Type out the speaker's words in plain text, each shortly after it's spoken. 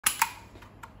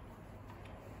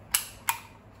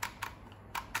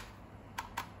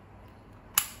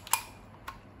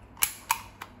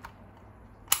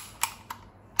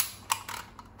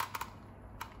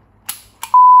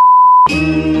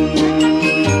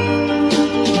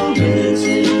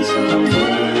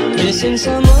missing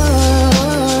someone.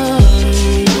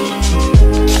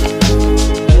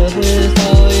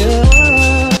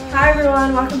 Hi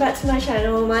everyone, welcome back to my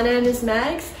channel. My name is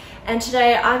Mags and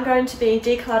today I'm going to be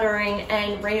decluttering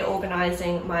and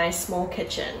reorganizing my small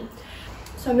kitchen.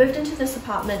 So I moved into this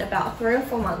apartment about 3 or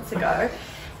 4 months ago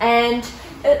and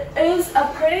it is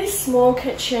a pretty small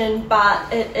kitchen,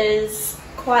 but it is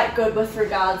quite good with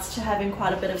regards to having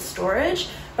quite a bit of storage,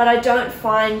 but I don't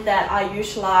find that I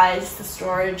utilize the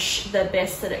storage the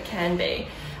best that it can be.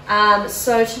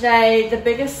 So today the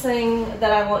biggest thing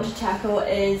that I want to tackle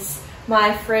is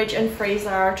my fridge and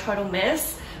freezer are a total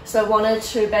mess. So I wanted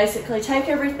to basically take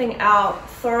everything out,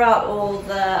 throw out all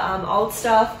the old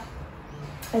stuff,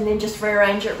 and then just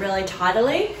rearrange it really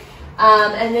tidily.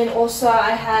 And then also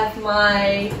I have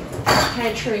my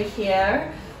pantry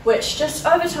here, which just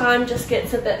over time just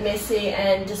gets a bit messy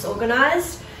and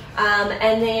disorganized.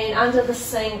 And then under the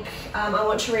sink, I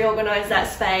want to reorganize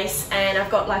that space, and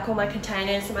I've got like all my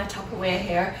containers and my Tupperware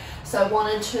here. So I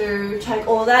wanted to take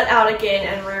all that out again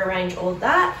and rearrange all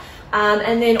that.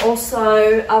 And then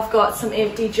also I've got some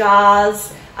empty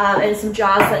jars and some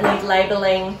jars that need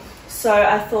labeling. So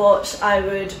I thought I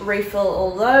would refill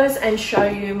all those and show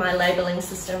you my labeling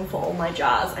system for all my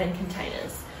jars and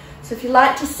containers. So if you'd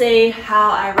like to see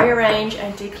how I rearrange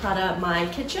and declutter my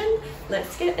kitchen,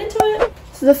 let's get into it.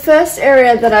 So the first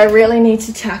area that I really need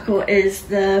to tackle is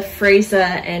the freezer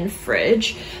and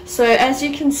fridge. So as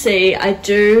you can see, I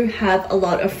do have a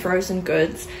lot of frozen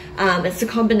goods. It's a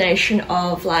combination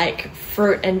of like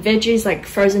fruit and veggies, like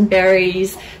frozen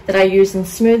berries that I use in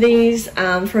smoothies,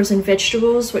 frozen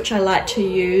vegetables, which I like to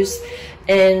use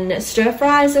in stir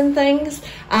fries and things,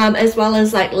 as well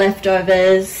as like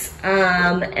leftovers,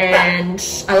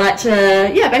 and I like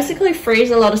to basically freeze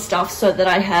a lot of stuff so that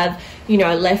I have, you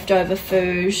know, leftover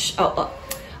food.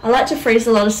 I like to freeze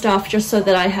a lot of stuff just so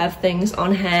that I have things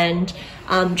on hand,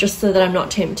 just so that I'm not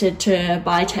tempted to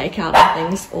buy takeout and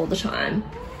things all the time.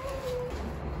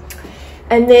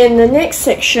 And then the next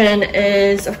section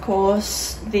is of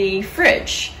course the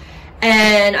fridge.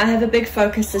 And I have a big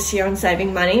focus this year on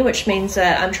saving money, which means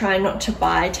that I'm trying not to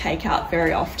buy takeout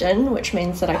very often, which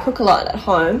means that I cook a lot at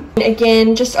home. And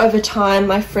again, just over time,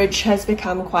 my fridge has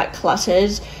become quite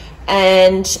cluttered,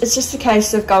 and it's just a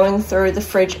case of going through the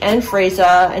fridge and freezer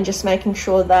and just making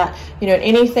sure that, you know,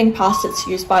 anything past its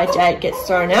use by date gets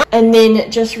thrown out, and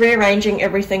then just rearranging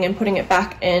everything and putting it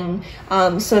back in,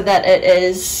 so that it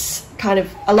is kind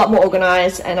of a lot more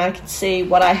organized and I can see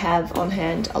what I have on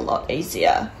hand a lot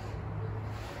easier.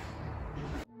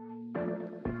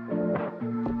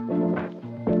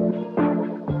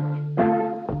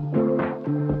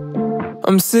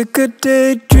 I'm sick of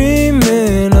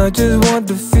daydreaming, I just want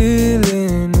the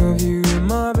feeling of you in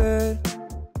my bed.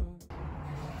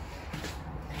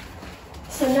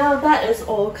 So now that is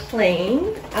all clean,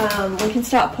 we can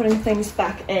start putting things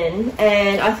back in,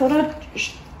 and I thought I'd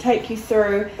take you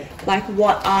through like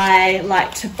what I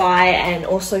like to buy and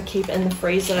also keep in the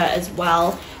freezer as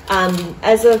well,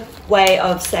 as a way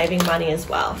of saving money as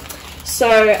well. So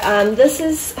this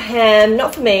is ham,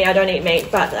 not for me, I don't eat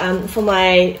meat, but for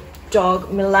my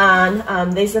dog Milan.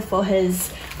 These are for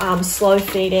his slow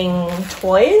feeding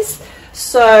toys.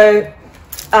 So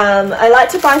I like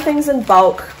to buy things in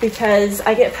bulk because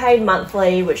I get paid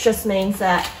monthly, which just means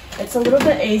that it's a little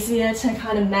bit easier to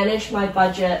kind of manage my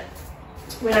budget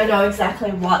when I know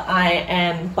exactly what I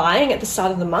am buying at the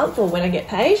start of the month or when I get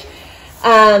paid.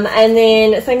 And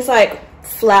then things like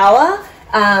flour,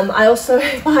 I also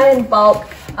buy in bulk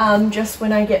just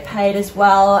when I get paid as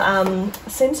well.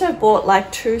 Since I bought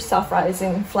like 2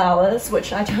 self-rising flours,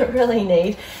 which I don't really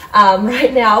need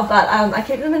right now, but I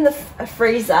keep them in the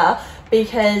freezer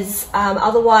because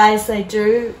otherwise they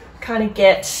do kind of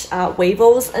get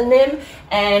weevils in them,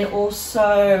 and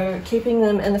also keeping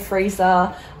them in the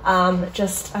freezer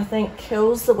just I think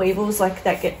kills the weevils like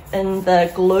that get in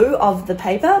the glue of the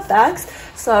paper bags.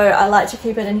 So I like to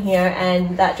keep it in here,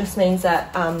 and that just means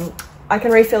that I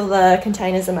can refill the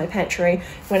containers in my pantry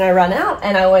when I run out,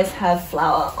 and I always have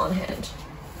flour on hand.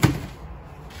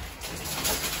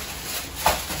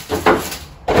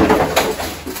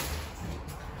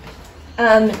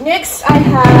 Next I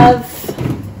have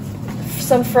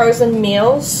some frozen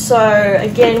meals. So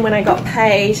again, when I got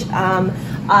paid,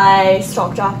 I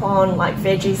stocked up on like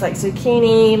veggies like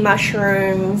zucchini,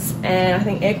 mushrooms, and I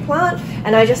think eggplant,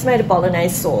 and I just made a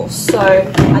bolognese sauce. So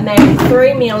I made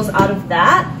 3 meals out of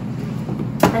that,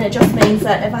 and it just means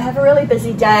that if I have a really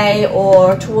busy day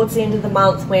or towards the end of the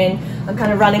month when I'm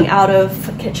kind of running out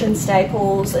of kitchen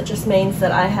staples, it just means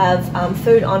that I have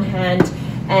food on hand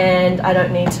and I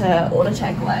don't need to order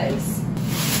takeaways.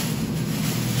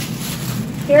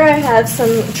 Here I have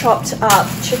some chopped up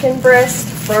chicken breast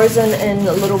frozen in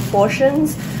little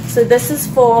portions. So this is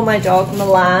for my dog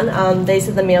Milan. These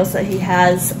are the meals that he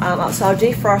has, so I'll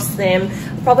defrost them.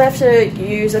 Probably have to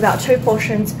use about 2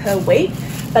 portions per week.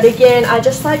 But again, I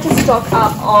just like to stock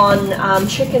up on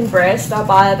chicken breast. I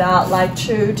buy about like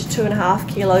 2 to 2.5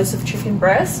 kilos of chicken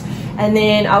breast, and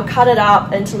then I'll cut it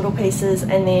up into little pieces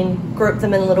and then group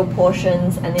them in little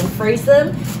portions and then freeze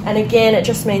them. And again, it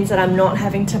just means that I'm not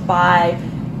having to buy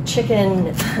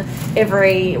chicken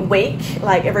every week,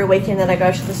 like every weekend that I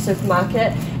go to the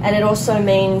supermarket. And it also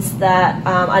means that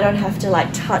I don't have to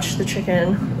like touch the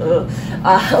chicken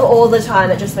all the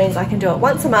time. It just means I can do it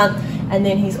once a month, and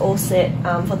then he's all set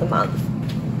for the month.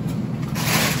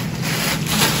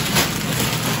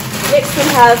 Next we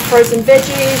have frozen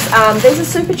veggies. These are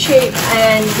super cheap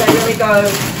and they really go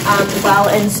well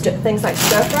in things like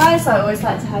stir fry, so I always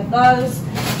like to have those.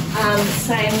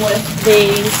 Same with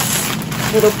these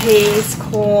little peas,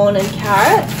 corn and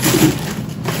carrot.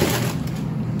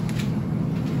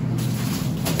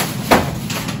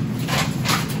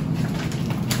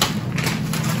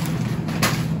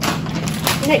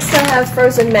 Next I have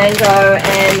frozen mango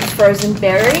and frozen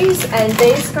berries, and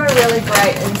these go really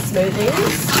great in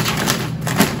smoothies.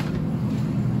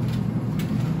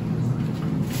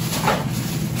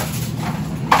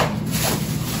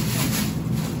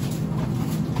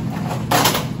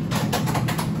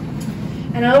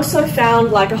 And I also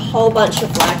found like a whole bunch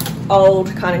of like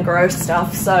old kind of gross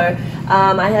stuff. So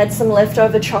I had some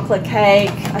leftover chocolate cake.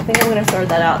 I think I'm going to throw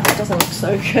that out. That doesn't look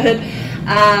so good.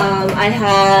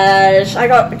 I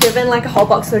got given like a whole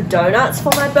box of donuts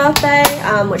for my birthday,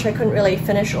 which I couldn't really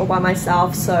finish all by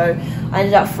myself, so I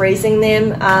ended up freezing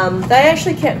them. They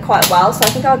actually kept quite well, so I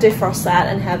think I'll defrost that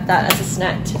and have that as a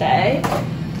snack today.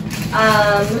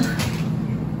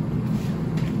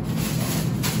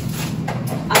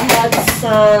 I had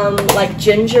some like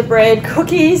gingerbread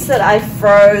cookies that I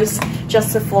froze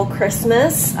just before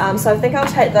Christmas, so I think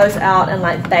I'll take those out and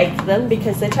like bake them,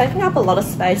 because they're taking up a lot of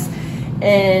space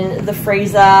in the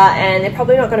freezer and they're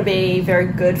probably not going to be very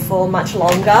good for much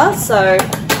longer. So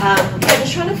yeah,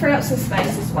 just trying to free up some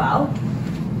space as well.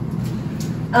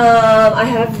 I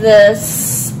have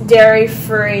this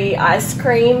dairy-free ice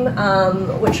cream,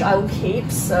 which I will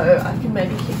keep, so I can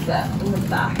maybe keep that in the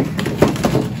back.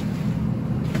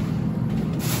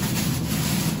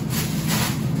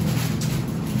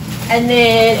 And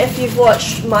then if you've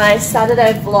watched my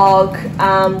Saturday vlog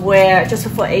where just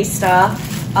before Easter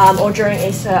or during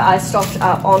Easter I stocked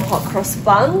up on hot cross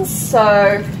buns,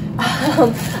 so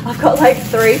I've got like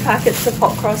 3 packets of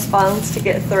hot cross buns to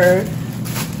get through.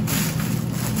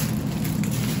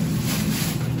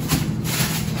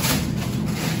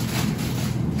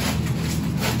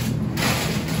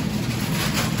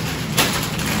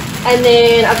 And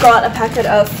then I've got a packet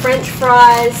of French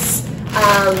fries.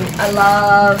 I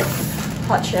love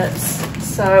hot chips,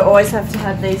 so always have to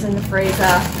have these in the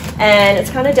freezer. And it's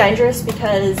kind of dangerous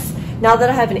because now that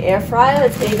I have an air fryer,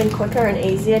 it's even quicker and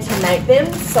easier to make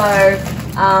them. So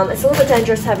it's a little bit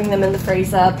dangerous having them in the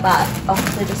freezer, but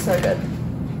oh, they're just so good.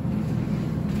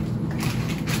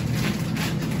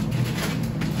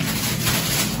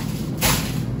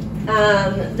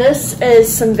 This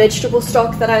is some vegetable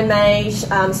stock that I made.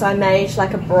 So I made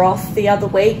like a broth the other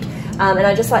week. And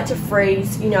I just like to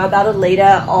freeze, you know, about 1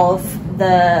 litre of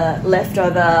the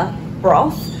leftover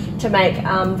broth to make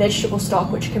vegetable stock,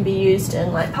 which can be used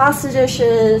in like pasta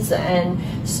dishes and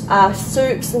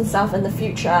soups and stuff in the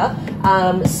future.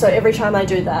 So every time I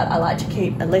do that, I like to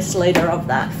keep at least 1 litre of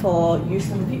that for use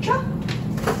in the future.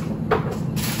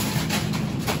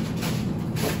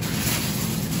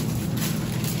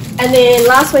 And then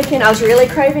last weekend I was really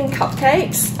craving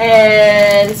cupcakes,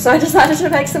 and so I decided to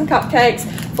make some cupcakes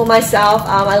for myself.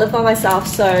 I live by myself,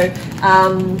 so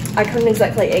I couldn't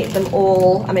exactly eat them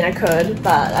all. I mean, I could,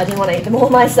 but I didn't want to eat them all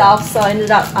myself, so I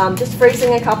ended up just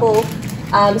freezing a couple.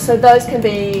 So those can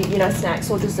be, you know,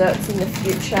 snacks or desserts in the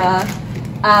future.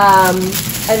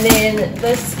 And then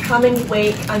this coming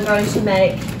week I'm going to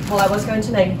make, well, I was going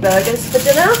to make burgers for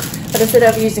dinner, but instead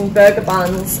of using burger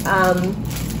buns,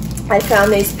 I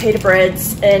found these pita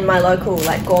breads in my local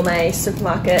like gourmet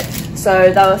supermarket.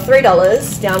 So they were $3,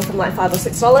 down from like $5 or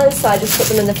 $6. So I just put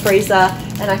them in the freezer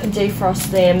and I can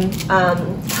defrost them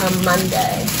come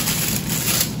Monday.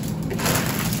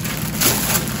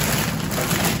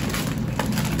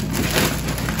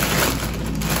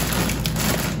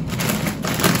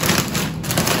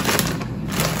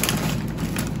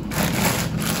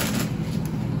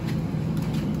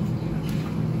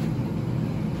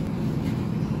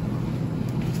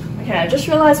 Okay, I just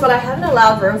realized what I haven't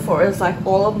allowed room for is like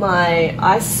all of my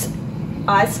ice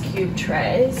ice cube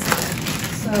trays,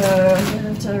 so I'm gonna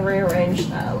have to rearrange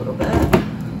that a little bit.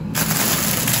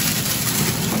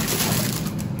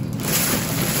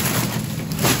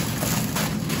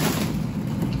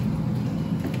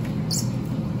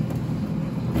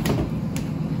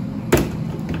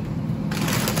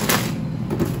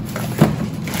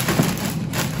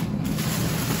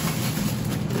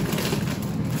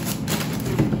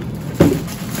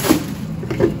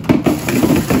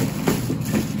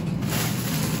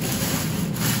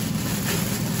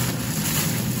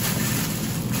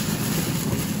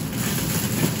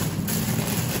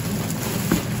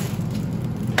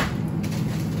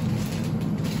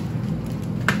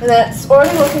 And that's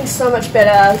already looking so much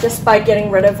better just by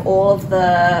getting rid of all of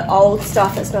the old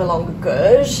stuff that's no longer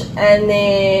good, and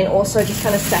then also just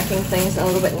kind of stacking things a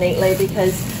little bit neatly,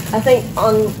 because I think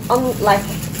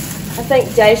I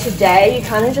think day to day you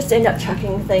kind of just end up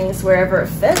chucking things wherever it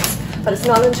fits, but it's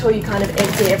not until you kind of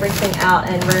empty everything out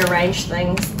and rearrange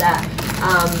things that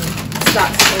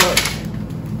starts to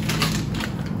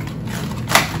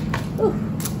look,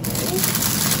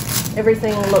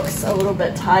 everything looks a little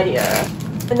bit tidier.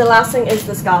 And the last thing is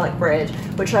this garlic bread,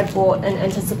 which I bought in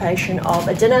anticipation of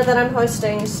a dinner that I'm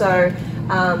hosting. So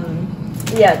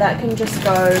yeah, that can just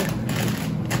go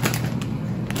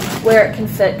where it can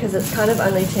fit, because it's kind of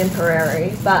only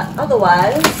temporary. But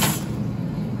otherwise,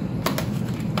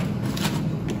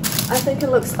 I think it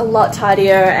looks a lot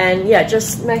tidier, and yeah,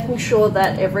 just making sure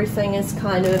that everything is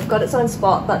kind of got its own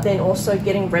spot, but then also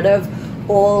getting rid of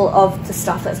all of the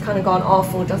stuff that's kind of gone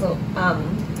off or doesn't,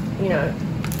 you know,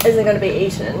 isn't going to be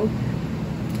eaten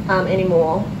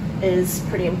anymore is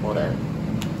pretty important.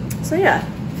 So yeah,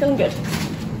 feeling good.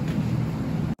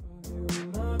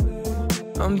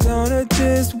 I'm down to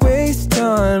just waste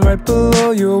time right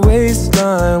below your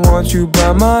waistline. Want you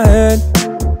by my head.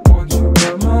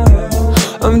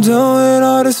 I'm done with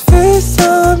all this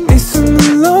FaceTime. Need some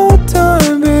alone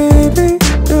time, baby.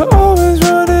 You're always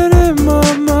running in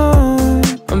my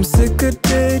mind. I'm sick of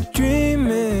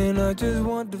daydreaming. I just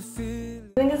want to feel.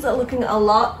 I think it's looking a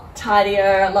lot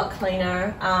tidier, a lot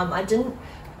cleaner. I didn't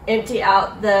empty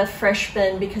out the fresh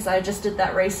bin because I just did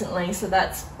that recently, so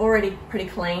that's already pretty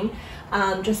clean.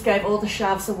 Just gave all the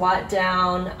shelves a wipe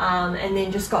down, and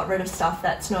then just got rid of stuff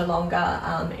that's no longer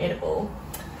edible.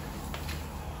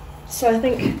 So I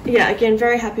think, yeah, again,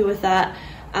 very happy with that.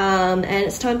 And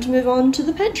it's time to move on to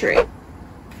the pantry.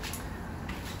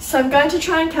 So I'm going to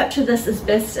try and capture this as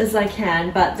best as I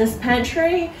can, but this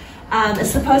pantry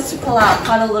is supposed to pull out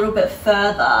quite a little bit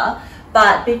further,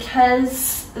 but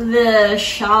because the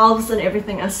shelves and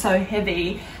everything are so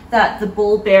heavy that the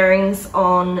ball bearings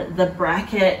on the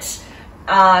bracket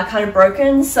are kind of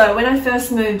broken. So when I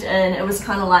first moved in, it was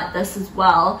kind of like this as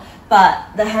well, but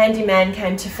the handyman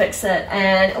came to fix it,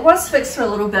 and it was fixed for a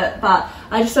little bit, but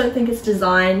I just don't think it's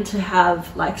designed to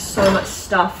have like so much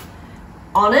stuff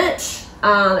on it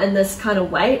and this kind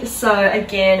of weight. So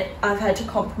again, I've had to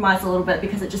compromise a little bit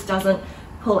because it just doesn't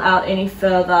pull out any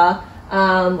further,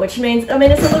 which means, I mean,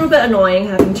 it's a little bit annoying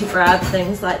having to grab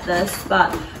things like this,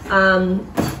 but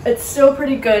it's still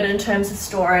pretty good in terms of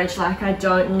storage. Like, I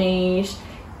don't need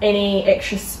any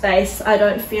extra space, I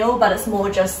don't feel, but it's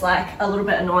more just like a little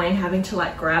bit annoying having to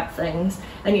like grab things,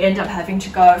 and you end up having to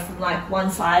go from like one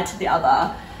side to the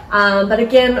other. But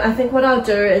again, I think what I'll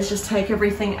do is just take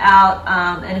everything out,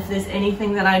 and if there's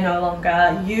anything that I no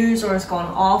longer use or has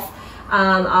gone off,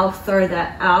 I'll throw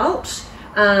that out.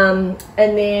 And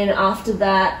then after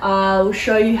that, I'll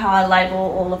show you how I label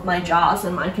all of my jars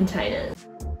and my containers.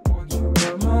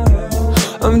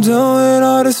 I'm done with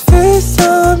all this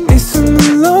FaceTime. Need some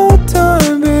alone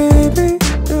time, baby.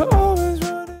 You're always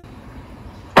running.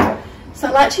 So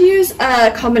I like to use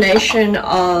a combination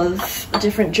of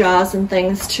different jars and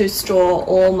things to store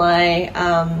all my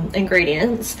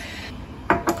ingredients.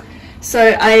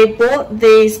 So I bought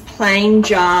these plain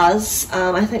jars.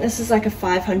 I think this is like a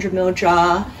 500ml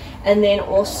jar, and then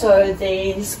also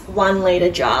these 1 litre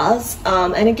jars.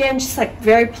 And again, just like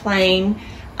very plain.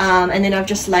 And then I've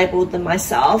just labelled them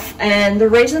myself, and the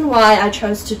reason why I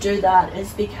chose to do that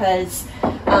is because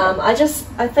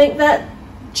I think that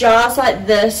jars like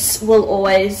this will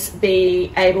always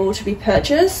be able to be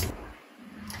purchased,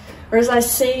 whereas I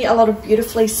see a lot of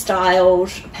beautifully styled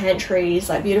pantries,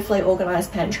 like beautifully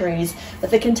organised pantries,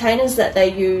 but the containers that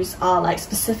they use are like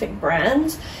specific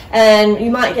brands, and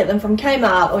you might get them from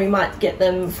Kmart, or you might get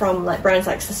them from like brands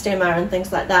like Sistema and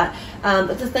things like that.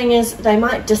 But the thing is, they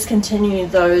might discontinue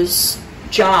those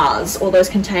jars or those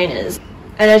containers,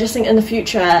 And I just think in the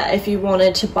future, if you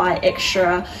wanted to buy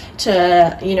extra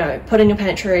to, you know, put in your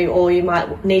pantry, or you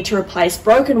might need to replace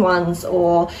broken ones,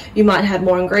 or you might have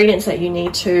more ingredients that you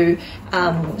need to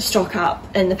stock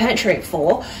up in the pantry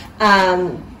for,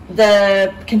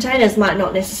 the containers might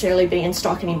not necessarily be in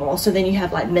stock anymore, so then you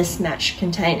have like mismatched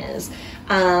containers.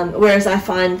 Whereas I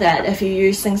find that if you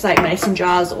use things like mason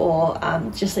jars, or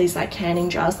just these like canning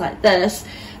jars like this,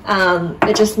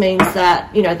 it just means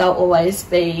that, you know, they'll always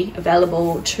be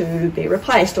available to be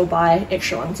replaced, or buy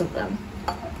extra ones of them.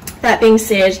 That being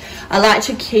said, I like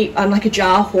to keep, I'm like a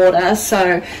jar hoarder,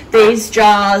 so these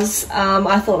jars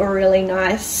I thought were really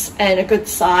nice and a good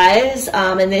size,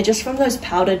 and they're just from those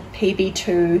powdered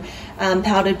PB2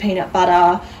 powdered peanut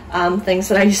butter things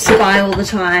that I used to buy all the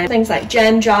time. Things like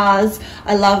jam jars,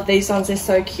 I love these ones, they're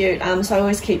so cute, so I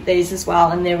always keep these as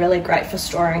well, and they're really great for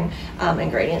storing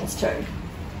ingredients too.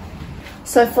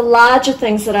 So for larger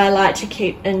things that I like to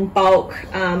keep in bulk,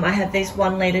 I have these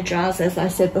 1 litre jars, as I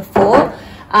said before.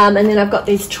 And then I've got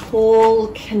these tall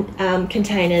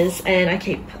containers, and I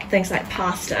keep things like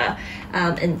pasta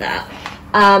in that.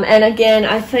 And again,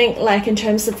 I think like in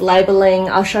terms of labeling,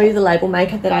 I'll show you the label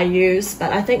maker that I use,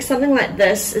 but I think something like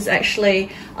this is actually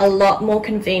a lot more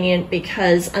convenient,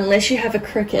 because unless you have a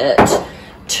Cricut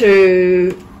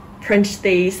to print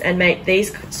these and make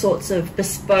these sorts of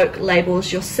bespoke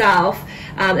labels yourself,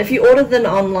 if you order them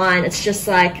online, it's just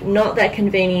like not that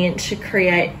convenient to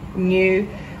create new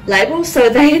labels, so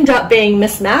they end up being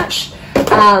mismatched.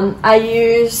 I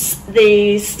use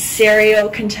these cereal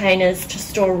containers to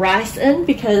store rice in,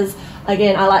 because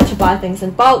again, I like to buy things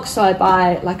in bulk, so I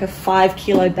buy like a 5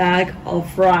 kilo bag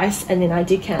of rice, and then I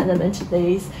decant them into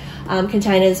these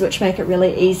containers, which make it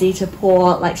really easy to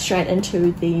pour like straight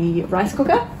into the rice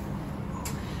cooker.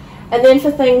 And then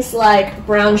for things like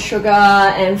brown sugar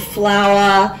and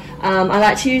flour, I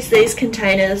like to use these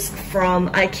containers from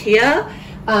IKEA,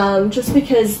 just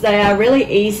because they are really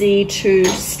easy to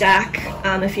stack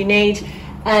if you need,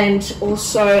 and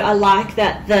also I like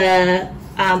that the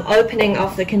opening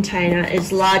of the container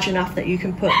is large enough that you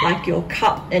can put like your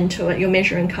cup into it, your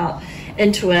measuring cup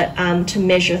into it, to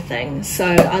measure things. So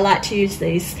I like to use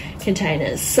these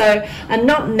containers. So I'm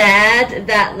not mad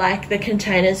that like the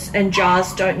containers and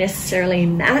jars don't necessarily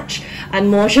match. I'm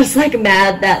more just like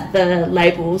mad that the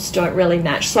labels don't really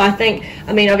match. So I think,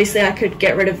 I mean, obviously I could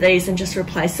get rid of these and just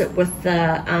replace it with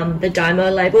the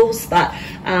Dymo labels, but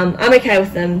I'm okay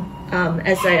with them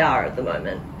as they are at the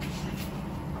moment.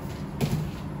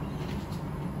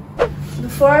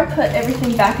 Before I put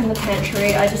everything back in the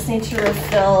pantry, I just need to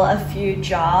refill a few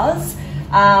jars.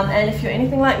 And if you're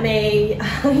anything like me,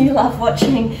 you love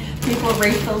watching people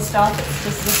refill stuff. It's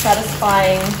just a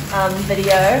satisfying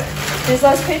video. There's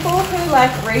those people who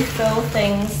like refill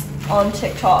things on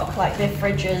TikTok, like their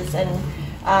fridges and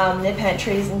their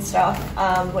pantries and stuff,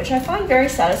 which I find very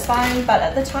satisfying. But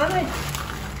at the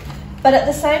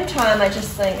same time, I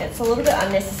just think it's a little bit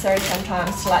unnecessary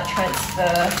sometimes to like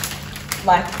transfer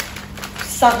like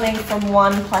something from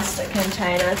one plastic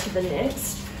container to the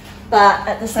next. But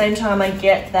at the same time, I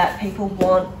get that people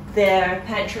want their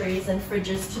pantries and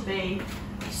fridges to be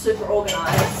super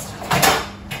organized.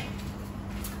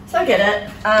 So I get it,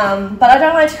 but I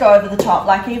don't like to go over the top.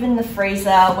 Like even the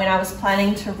freezer, when I was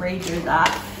planning to redo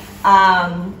that,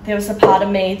 there was a part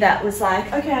of me that was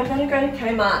like, okay, I'm gonna go to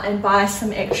Kmart and buy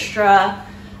some extra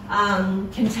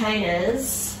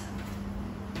containers.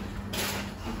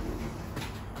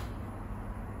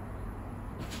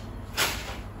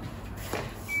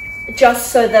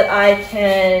 Just so that I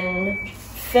can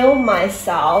film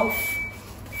myself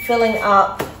filling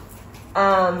up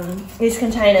these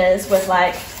containers with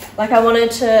like I wanted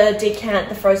to decant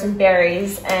the frozen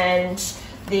berries and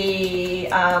the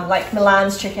like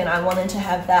Milan's chicken. I wanted to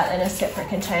have that in a separate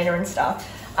container and stuff.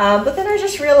 But then I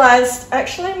just realized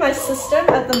actually my system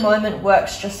at the moment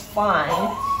works just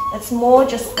fine. It's more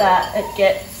just that it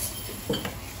gets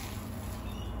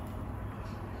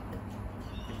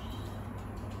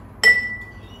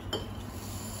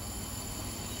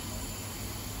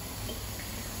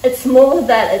it's more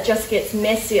that it just gets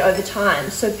messy over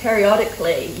time. So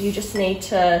periodically, you just need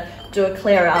to do a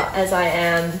clear out, as I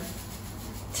am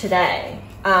today.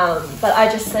 But I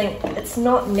just think it's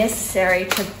not necessary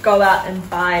to go out and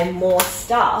buy more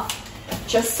stuff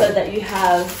just so that you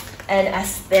have an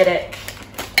aesthetic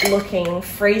looking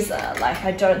freezer. Like,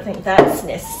 I don't think that's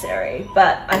necessary.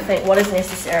 But I think what is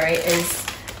necessary is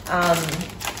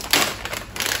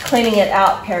cleaning it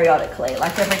out periodically,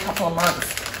 like every couple of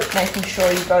months. Making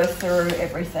sure you go through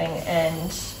everything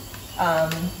and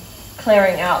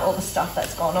clearing out all the stuff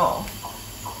that's gone off.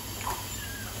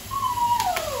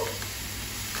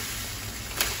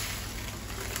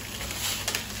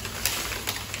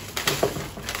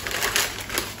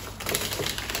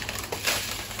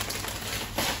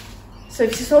 So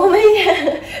if you saw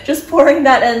me just pouring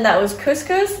that in, that was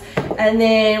couscous. And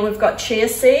then we've got chia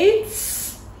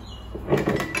seeds,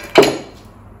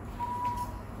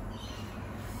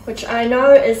 which I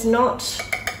know is not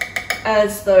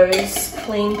as those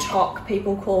clean talk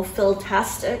people call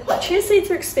Philtastic, but chia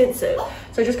seeds are expensive.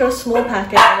 So I just got a small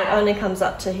packet and it only comes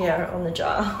up to here on the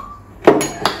jar.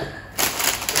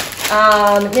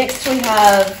 Next we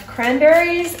have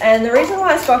cranberries, and the reason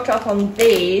why I stocked up on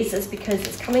these is because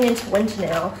it's coming into winter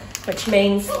now, which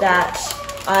means that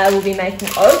I will be making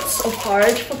oats or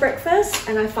porridge for breakfast,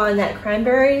 and I find that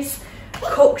cranberries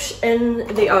cooked in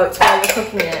the oats while you're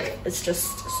cooking it is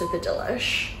just super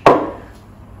delish.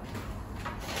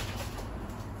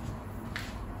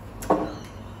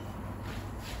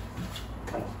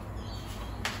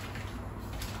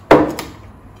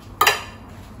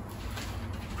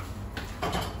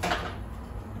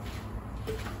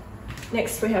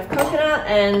 Next we have coconut,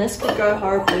 and this could go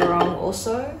horribly wrong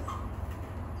also.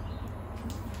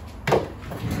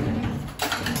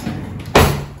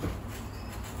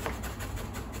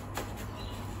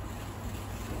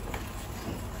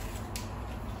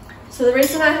 So the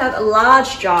reason I have a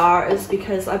large jar is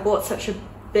because I bought such a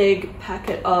big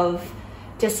packet of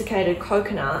desiccated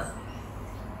coconut,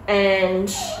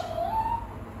 and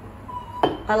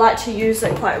I like to use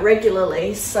it quite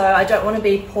regularly, so I don't want to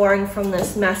be pouring from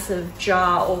this massive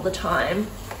jar all the time.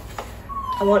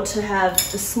 I want to have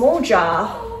a small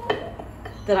jar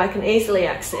that I can easily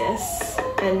access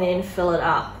and then fill it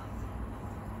up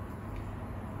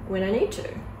when I need to.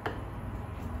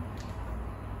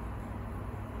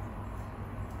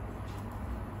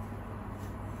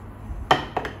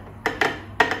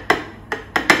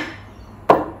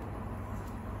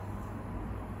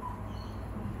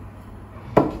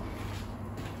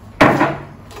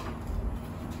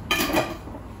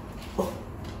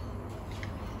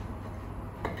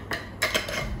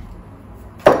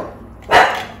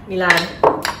 Milan.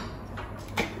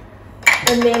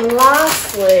 And then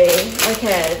lastly,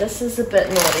 okay, this is a bit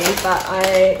naughty, but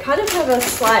I kind of have a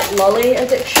slight lolly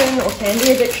addiction or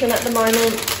candy addiction at the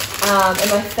moment, and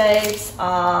my faves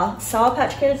are Sour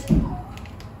Patch Kids.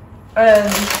 I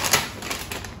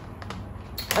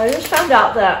just found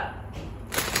out that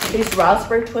these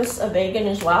raspberry twists are vegan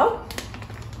as well,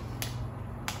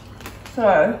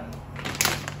 so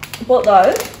I bought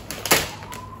those.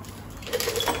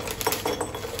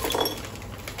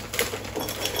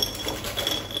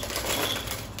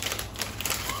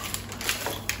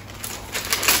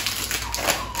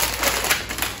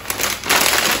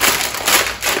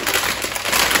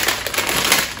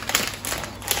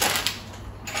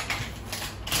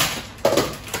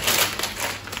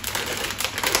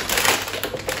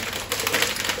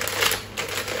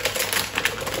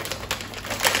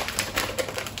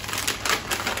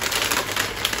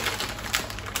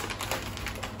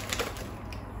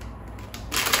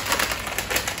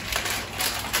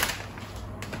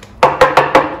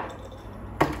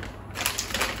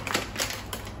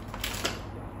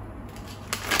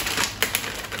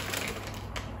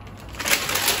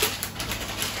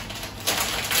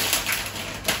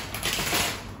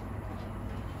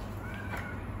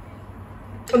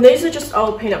 And these are just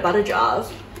old peanut butter jars.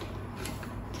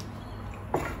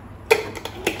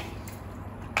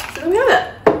 So there we have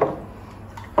it.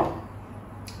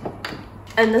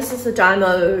 And this is the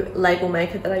Dymo label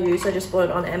maker that I use. I just bought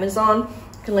it on Amazon.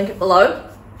 I can link it below.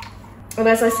 And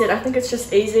as I said, I think it's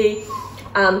just easy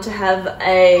to have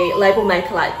a label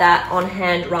maker like that on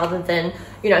hand, rather than,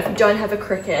 you know, if you don't have a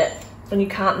Cricut and you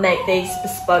can't make these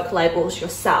bespoke labels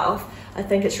yourself, I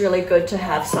think it's really good to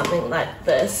have something like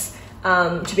this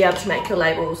to be able to make your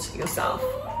labels yourself.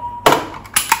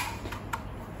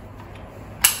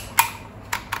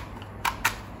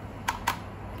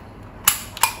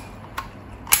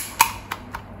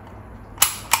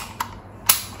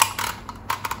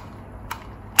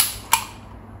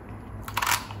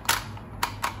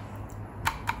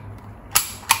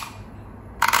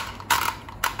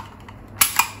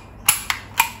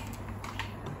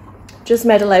 Just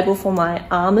made a label for my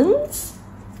almonds.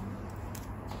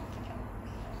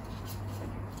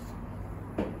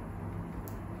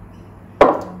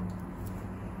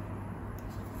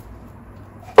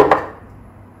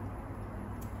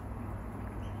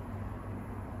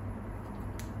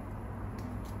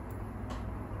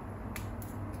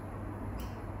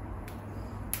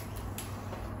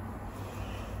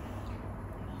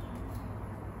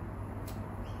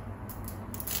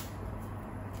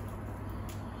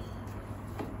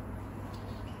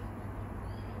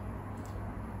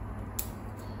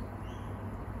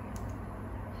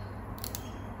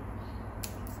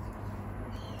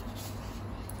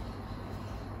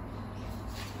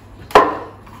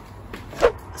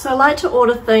 So I like to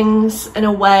order things in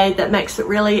a way that makes it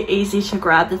really easy to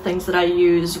grab the things that I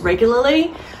use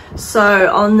regularly.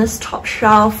 So on this top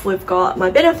shelf, we've got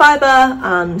my better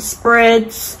fiber,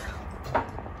 spreads.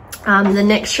 The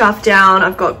next shelf down,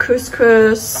 I've got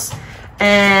couscous.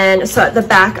 And so at the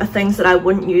back are things that I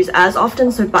wouldn't use as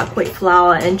often. So buckwheat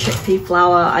flour and chickpea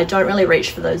flour, I don't really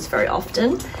reach for those very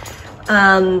often.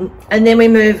 And then we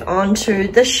move on to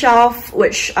this shelf,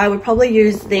 which I would probably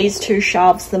use these two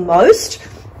shelves the most.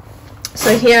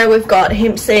 So here we've got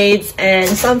hemp seeds and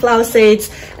sunflower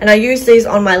seeds, and I use these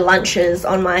on my lunches,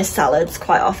 on my salads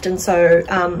quite often. So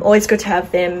always good to have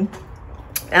them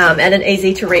at an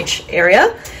easy to reach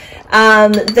area.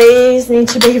 These need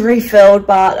to be refilled,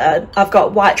 but I've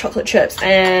got white chocolate chips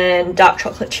and dark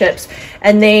chocolate chips,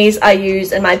 and these I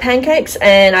use in my pancakes,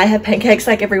 and I have pancakes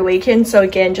like every weekend, so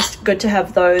again, just good to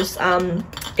have those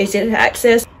easy to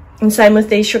access. And same with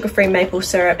these sugar-free maple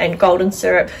syrup and golden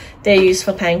syrup, they're used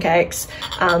for pancakes.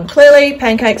 Clearly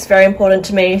pancakes very important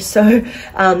to me, so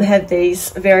have these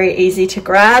very easy to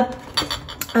grab.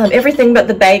 Everything but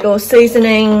the bagel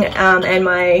seasoning and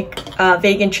my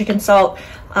vegan chicken salt.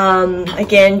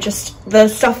 Again, just the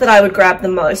stuff that I would grab the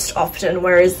most often,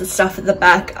 whereas the stuff at the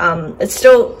back, it's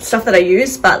still stuff that I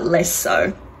use, but less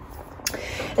so.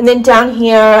 And then down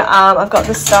here, I've got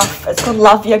this stuff, it's called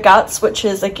Love Your Guts, which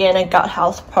is again a gut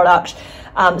health product,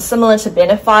 similar to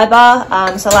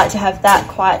Benefiber. So I like to have that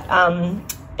quite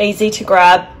easy to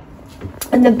grab.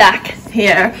 In the back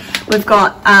here, we've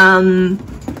got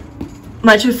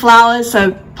my two flours,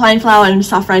 so plain flour and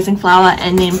self-raising flour,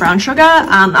 and then brown sugar.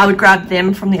 I would grab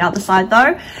them from the other side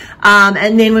though.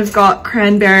 And then we've got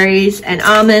cranberries and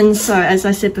almonds. So as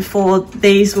I said before,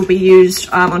 these will be used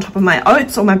on top of my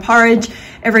oats or my porridge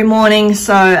every morning.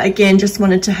 So again, just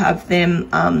wanted to have them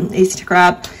easy to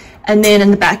grab. And then in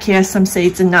the back here, some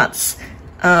seeds and nuts,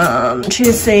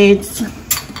 chia seeds,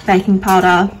 baking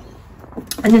powder.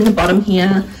 And then the bottom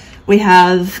here, we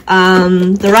have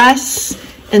the rice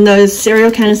in those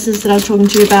cereal canisters that I was talking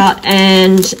to you about,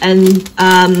 and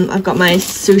I've got my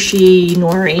sushi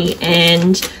nori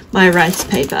and my rice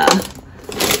paper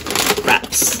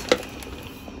wraps.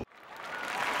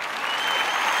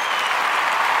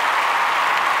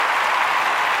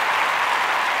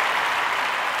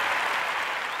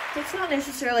 It's not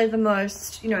necessarily the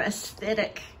most,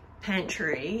 aesthetic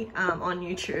pantry on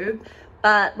YouTube,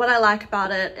 but what I like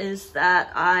about it is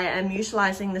that I am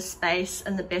utilizing the space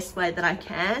in the best way that I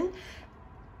can.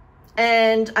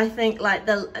 And I think like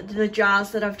the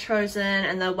jars that I've chosen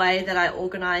and the way that I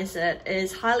organize it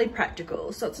is highly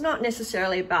practical. So it's not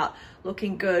necessarily about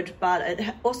looking good, but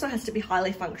it also has to be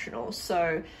highly functional.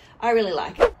 So I really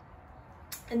like it.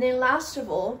 And then last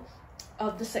of all,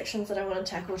 of the sections that I want to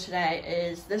tackle today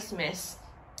is this mess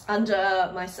under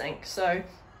my sink. So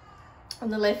on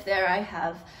the left there, I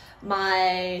have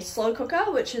my slow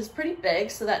cooker, which is pretty big,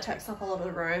 so that takes up a lot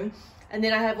of room. And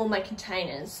then I have all my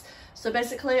containers. So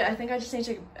basically, I think I just need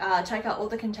to take out all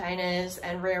the containers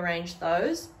and rearrange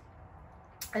those.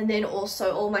 And then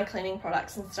also all my cleaning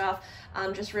products and stuff,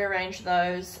 just rearrange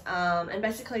those and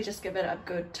basically just give it a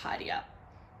good tidy up.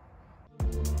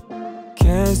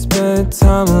 Can't spend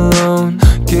time alone.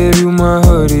 Give you my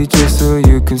hoodie just so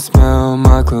you can smell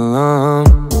my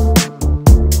cologne.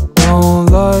 Don't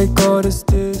like all this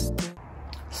distance.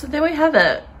 So there we have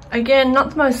it. Again,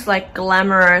 not the most like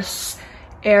glamorous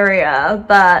area,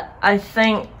 but I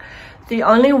think the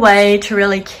only way to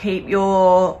really keep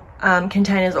your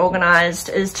containers organized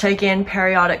is to again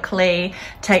periodically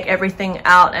take everything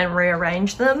out and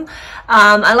rearrange them.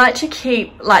 I like to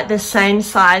keep like the same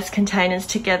size containers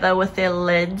together with their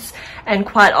lids, and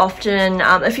quite often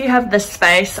if you have the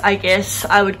space, I guess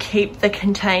I would keep the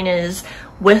containers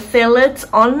with their lids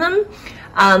on them.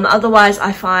 Otherwise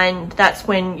I find that's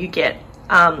when you get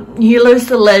you lose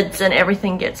the lids and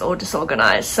everything gets all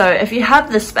disorganized. So if you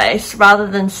have the space, rather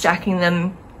than stacking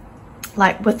them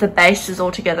like with the bases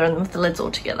all together and with the lids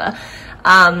all together,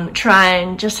 try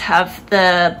and just have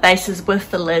the bases with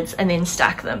the lids and then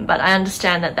stack them. But I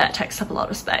understand that that takes up a lot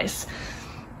of space.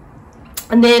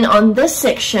 And then on this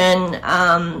section,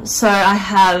 so I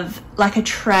have like a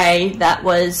tray that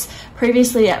was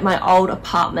previously at my old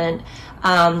apartment.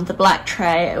 The black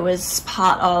tray, it was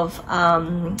part of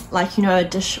like, you know, a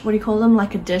dish, what do you call them,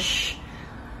 like a dish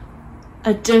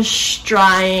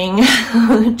drying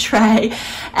tray,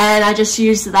 and I just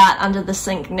use that under the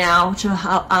sink now to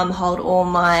hold all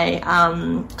my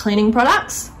cleaning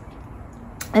products.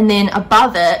 And then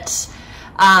above it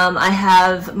I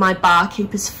have my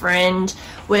Barkeeper's Friend,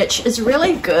 which is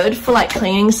really good for like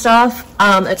cleaning stuff.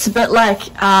 It's a bit like,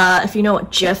 if you know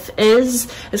what Jif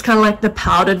is, it's kind of like the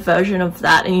powdered version of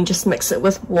that, and you just mix it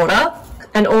with water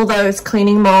and all those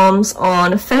cleaning moms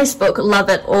on Facebook love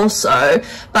it also.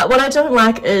 But what I don't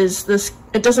like is this,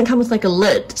 it doesn't come with like a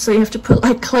lid, so you have to put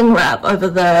like cling wrap over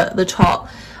the top,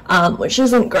 which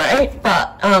isn't great,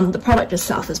 but the product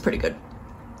itself is pretty good.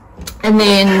 And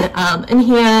then in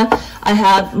here I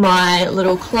have my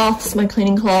little cloths, my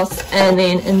cleaning cloths, and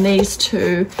then in these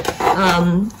two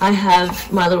I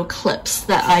have my little clips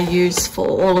that I use for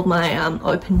all of my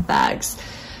open bags.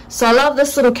 So I love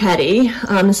this little caddy.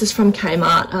 This is from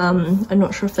Kmart. I'm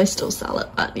not sure if they still sell it,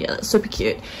 but yeah, it's super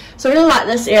cute. So I really like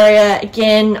this area.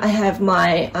 Again, I have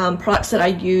my products that I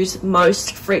use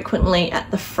most frequently at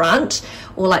the front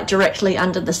or like directly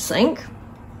under the sink.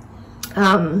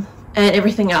 And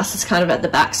everything else is kind of at the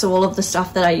back. So all of the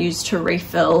stuff that I use to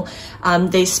refill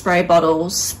these spray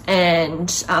bottles and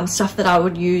stuff that I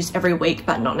would use every week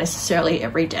but not necessarily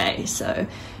every day. So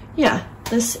yeah,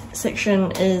 this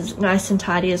section is nice and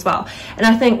tidy as well. And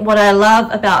I think what I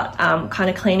love about kind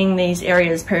of cleaning these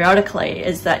areas periodically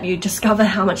is that you discover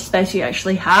how much space you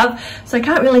actually have. So I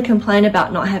can't really complain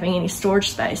about not having any storage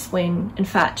space when in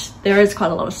fact there is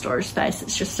quite a lot of storage space.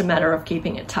 It's just a matter of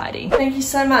keeping it tidy. Thank you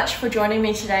so much for joining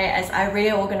me today as I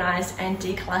reorganized and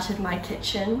decluttered my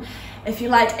kitchen. If you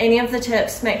liked any of the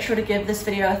tips, make sure to give this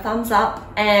video a thumbs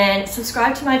up and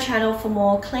subscribe to my channel for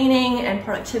more cleaning and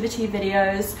productivity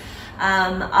videos.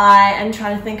 I am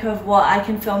trying to think of what I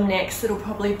can film next. It'll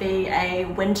probably be a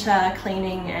winter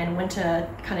cleaning and winter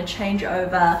kind of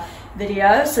changeover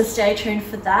video, so stay tuned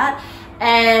for that.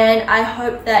 And I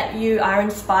hope that you are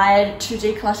inspired to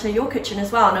declutter your kitchen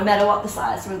as well, no matter what the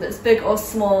size, whether it's big or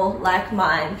small like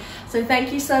mine. So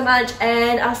thank you so much,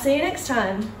 and I'll see you next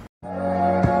time.